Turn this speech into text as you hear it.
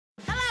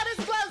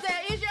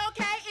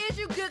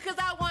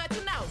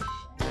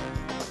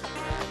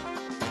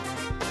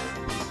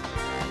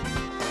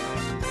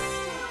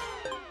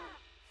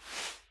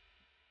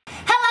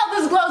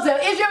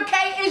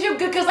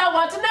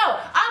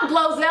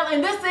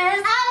and this is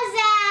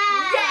xoxo.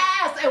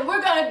 Yes, and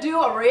we're gonna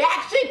do a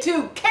reaction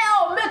to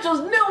Kel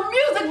Mitchell's new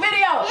music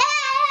video. Yay!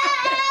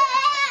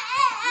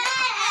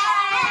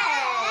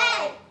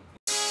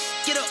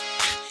 Get up,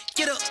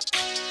 get up,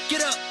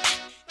 get up.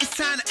 It's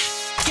time to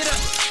get up,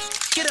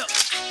 get up,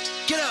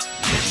 get up,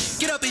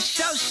 get up. It's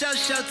show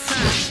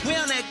time. We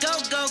on that go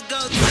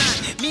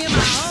time. Me and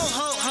my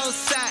whole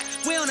side.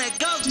 We on that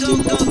go time.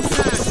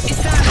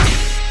 It's time to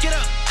get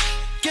up,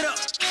 get up,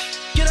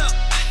 get up.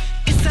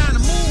 It's time to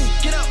move.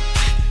 Get up,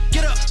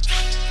 get up,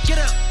 get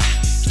up,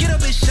 get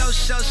up. It's show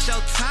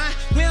time.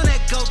 We on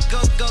that go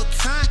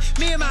time.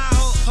 Me and my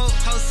whole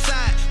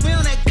side. We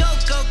on that go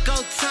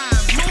time.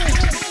 Move.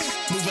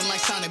 Moving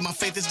like Sonic, my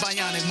faith is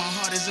bionic. My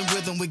heart is in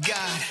rhythm with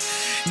God.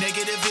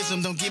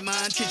 Negativism don't get my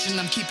attention.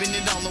 I'm keeping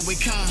it all the way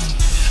calm.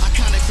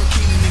 Iconic from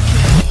Keenan and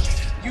Kel.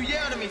 You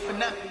yelled at me for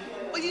nothing.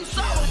 Well, you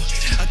saw it.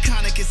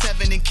 Iconic is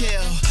heaven and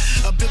Kel.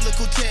 A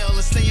biblical tale,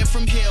 a saying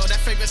from hell. That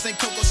fragrance ain't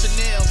Coco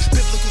Chanel.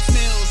 Biblical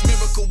smells,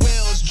 miracle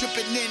wells,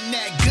 dripping in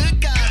that good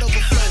God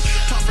overflow.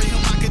 Apart from him,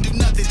 I can do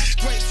nothing.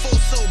 Grateful,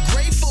 so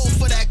grateful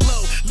for that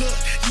glow. Look,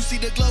 you see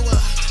the glow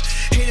up.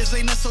 Haters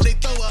ain't us, so they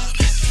throw up.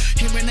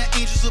 Hearing the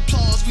angels'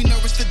 applause, we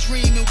nourish the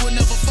dream and we'll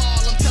never fall.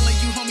 I'm telling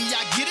you, homie,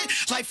 I get it.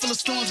 Life full of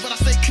storms, but I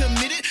stay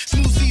committed.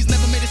 Smooth C's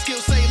never made a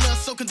skill sailor,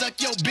 so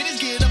conduct your business.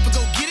 Get up and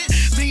go get it.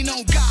 Lean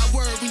on God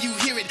word when you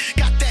hear it.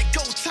 Got that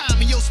go time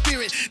in your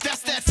spirit.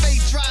 That's that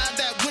faith drive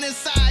that went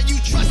inside.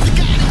 You trust the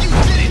God and you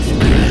did it.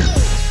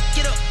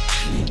 Get up,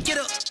 get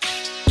up,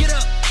 get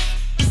up.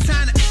 It's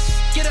time to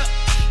get up,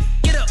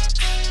 get up,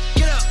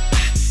 get up,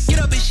 get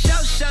up. It's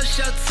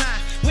show time.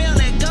 We on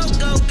that go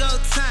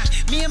time.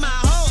 Me and my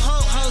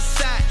whole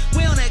side.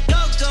 We on that go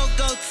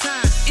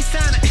time. It's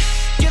time to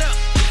get up,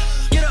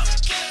 get up,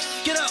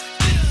 get up.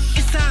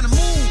 It's time to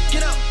move.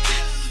 Get up,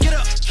 get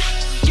up,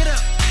 get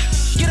up,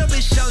 get up.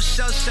 It's show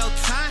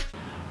time.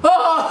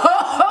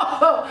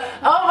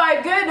 Oh my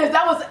goodness,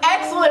 that was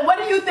excellent. What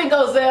do you think,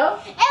 Ozell?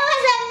 It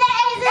was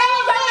amazing. It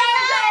was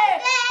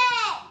amazing.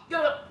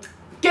 Get up,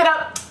 get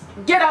up,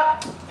 get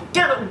up,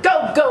 get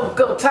up.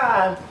 Go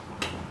time.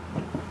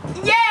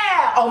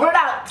 Yeah, over and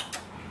out.